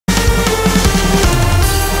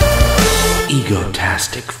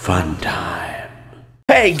EGOTASTIC FUNTIME.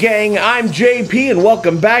 Hey gang, I'm JP and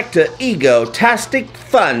welcome back to EGOTASTIC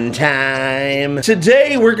FUNTIME.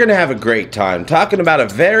 Today we're gonna have a great time talking about a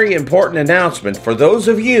very important announcement for those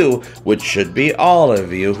of you, which should be all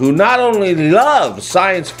of you, who not only love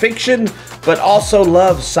science fiction, but also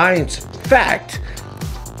love science fact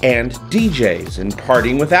and DJs and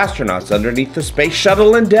partying with astronauts underneath the Space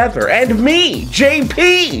Shuttle Endeavour, and me,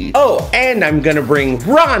 JP! Oh, and I'm gonna bring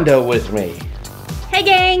Rhonda with me. Hey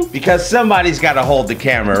gang! Because somebody's gotta hold the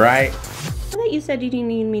camera, right? I thought you said you didn't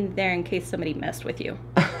need me there in case somebody messed with you.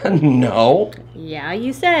 No. Yeah,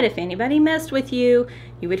 you said if anybody messed with you,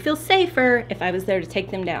 you would feel safer if I was there to take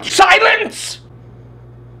them down. Silence!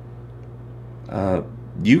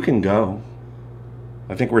 You can go.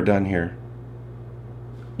 I think we're done here.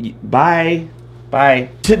 Bye. Bye.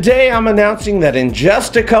 Today I'm announcing that in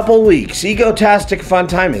just a couple weeks, EGOTASTIC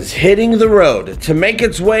FUNTIME is hitting the road to make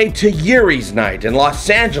its way to YURI'S night in Los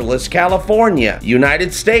Angeles, California,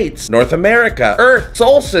 United States, North America, Earth,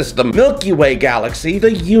 Solar System, Milky Way Galaxy,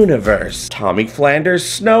 the universe, Tommy Flanders'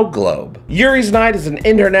 snow globe. YURI'S night is an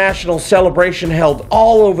international celebration held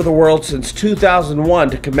all over the world since 2001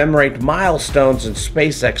 to commemorate milestones in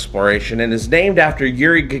space exploration and is named after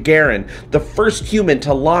Yuri Gagarin, the first human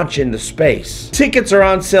to launch into space. Tickets are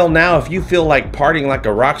on sale now if you feel like partying like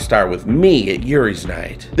a rock star with me at YURI'S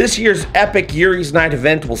night. This year's epic YURI'S night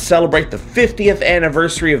event will celebrate the 50th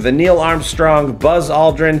anniversary of the Neil Armstrong, Buzz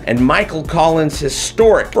Aldrin, and Michael Collins'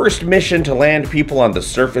 historic first mission to land people on the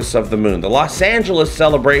surface of the moon. The Los Angeles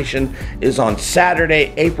celebration is on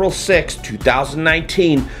Saturday, April 6,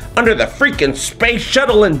 2019, under the freaking Space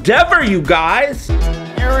Shuttle Endeavour, you guys!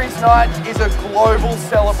 YURI'S night is a global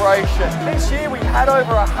celebration. This year we had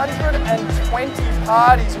over 120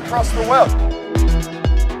 parties across the world.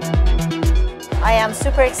 I am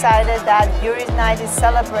super excited that YURI'S night is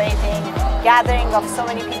celebrating gathering of so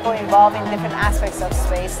many people involved in different aspects of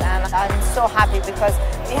space, and I'm so happy because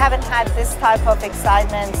we haven't had this type of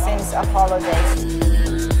excitement since Apollo days.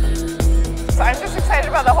 So I'm just excited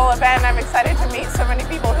about the whole event. I'm excited to meet so many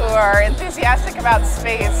people who are enthusiastic about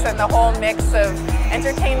space and the whole mix of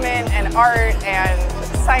entertainment and art and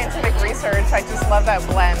scientific research. I just love that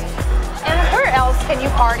blend. And where else can you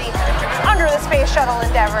party under the Space Shuttle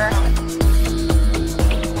Endeavour?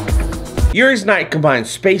 YURI'S night combines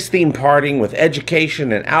space-themed partying with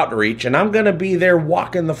education and outreach, and I'm gonna be there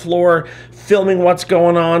walking the floor, filming what's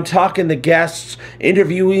going on, talking to guests,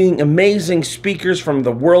 interviewing amazing speakers from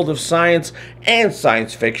the world of science and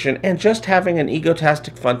science fiction, and just having an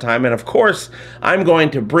EGOTASTIC fun time. And of course, I'm going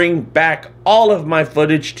to bring back all of my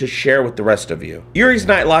footage to share with the rest of you. YURI'S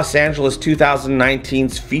night Los Angeles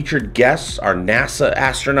 2019's featured guests are NASA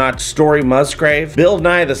astronaut Story Musgrave, Bill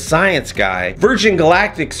Nye the Science Guy, Virgin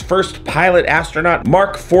Galactic's first pilot astronaut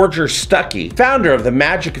Mark Forger Stuckey, founder of the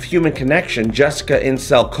Magic of Human Connection Jessica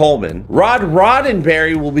Incel Coleman.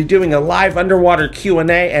 Roddenberry will be doing a live underwater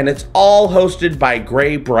Q&A, and it's all hosted by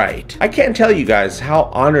Gray Bright. I can't tell you guys how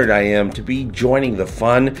honored I am to be joining the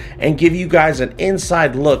fun and give you guys an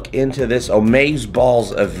inside look into this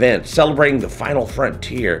Amazeballs event celebrating the final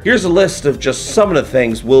frontier. Here's a list of just some of the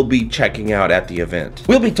things we'll be checking out at the event.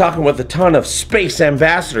 We'll be talking with a ton of space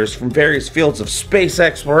ambassadors from various fields of space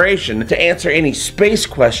exploration to answer any space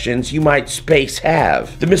questions you might space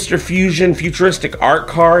have. The Mr. Fusion futuristic art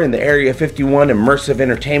car in the Area 51 immersive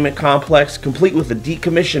entertainment complex, complete with a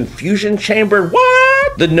decommissioned fusion chamber.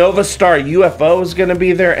 What? The Nova Star UFO is going to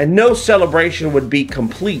be there, and no celebration would be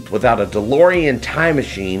complete without a DeLorean time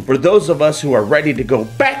machine for those of us who are ready to go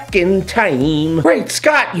back in time. Great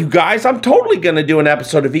Scott, you guys, I'm totally going to do an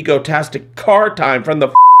episode of EGOTASTIC Car Time from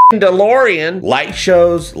the DeLorean. Light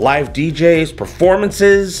shows, live DJs,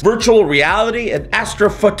 performances, virtual reality, an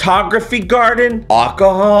astrophotography garden,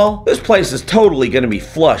 alcohol. This place is totally going to be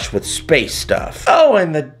flush with space stuff. Oh,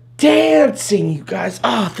 and the dancing, you guys.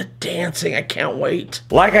 Oh, the dancing. I can't wait.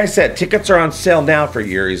 Like I said, tickets are on sale now for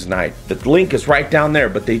YURI'S night. The link is right down there,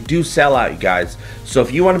 but they do sell out, you guys. So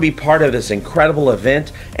if you want to be part of this incredible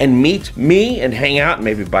event and meet me and hang out and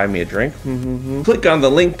maybe buy me a drink, click on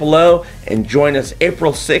the link below and join us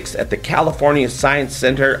April 6th at the California Science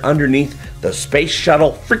Center underneath the Space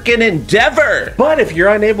Shuttle freaking Endeavour. But if you're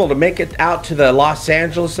unable to make it out to the Los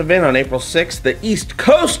Angeles event on April 6th, the East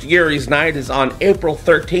Coast YURI'S night is on April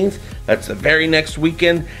 13th. That's the very next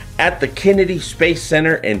weekend at the Kennedy Space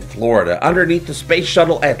Center in Florida, underneath the Space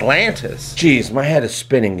Shuttle Atlantis. Jeez, my head is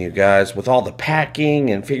spinning, you guys, with all the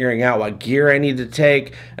packing and figuring out what gear I need to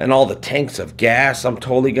take and all the tanks of gas I'm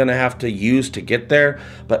totally gonna have to use to get there.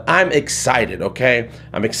 But I'm excited, okay?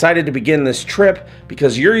 I'm excited to begin this trip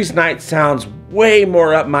because YURI'S night sounds way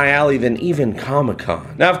more up my alley than even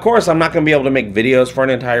Comic-Con. Now, of course, I'm not going to be able to make videos for an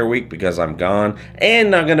entire week because I'm gone,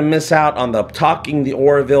 and I'm going to miss out on the Talking The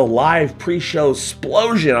Orville live pre-show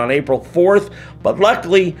explosion on April 4th, but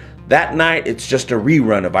luckily, that night, it's just a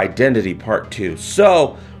rerun of Identity Part 2.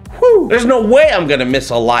 So, whew, there's no way I'm gonna miss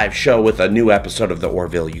a live show with a new episode of The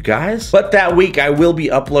Orville, you guys. But that week, I will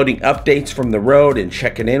be uploading updates from the road and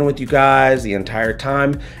checking in with you guys the entire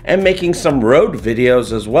time and making some road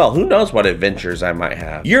videos as well. Who knows what adventures I might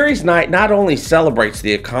have. Yuri's Night not only celebrates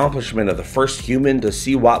the accomplishment of the first human to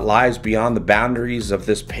see what lies beyond the boundaries of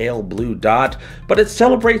this pale blue dot, but it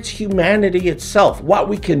celebrates humanity itself, what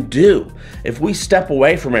we can do if we step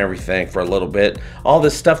away from everything for a little bit, all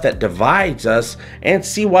this stuff that divides us, and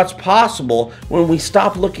see what's possible when we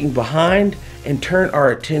stop looking behind and turn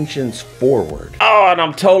our attentions forward. Oh, and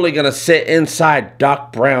I'm totally gonna sit inside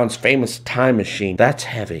Doc Brown's famous time machine. That's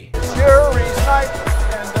heavy. It's Yuri's night,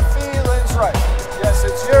 and the feeling's right. Yes,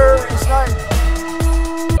 it's Yuri's night.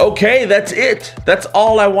 Okay, that's it. That's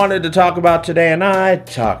all I wanted to talk about today, and I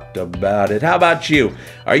talked about it. How about you?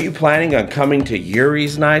 Are you planning on coming to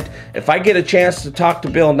Yuri's Night? If I get a chance to talk to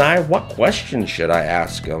Bill Nye, what questions should I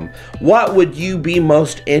ask him? What would you be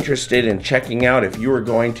most interested in checking out if you were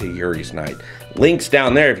going to Yuri's Night? Links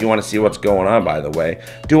down there if you want to see what's going on, by the way.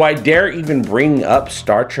 Do I dare even bring up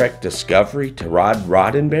Star Trek Discovery to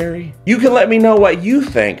Roddenberry? You can let me know what you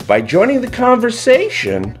think by joining the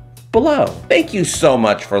conversation below. Thank you so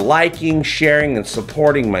much for liking, sharing, and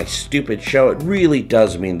supporting my stupid show. It really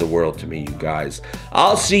does mean the world to me, you guys.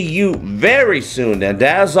 I'll see you very soon, and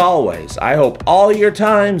as always, I hope all your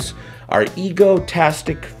times are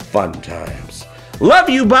egotastic fun times. Love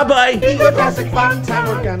you, bye-bye. Egotastic fun time,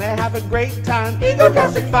 we're gonna have a great time.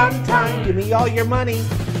 Egotastic fun time, give me all your money.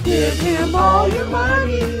 Give him all your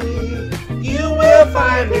money. You will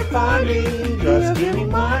find it funny. Just give me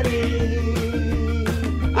money.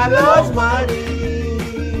 I love money.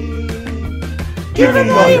 Give me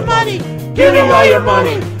all your money. Give me all your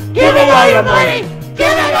money. Give me all your money.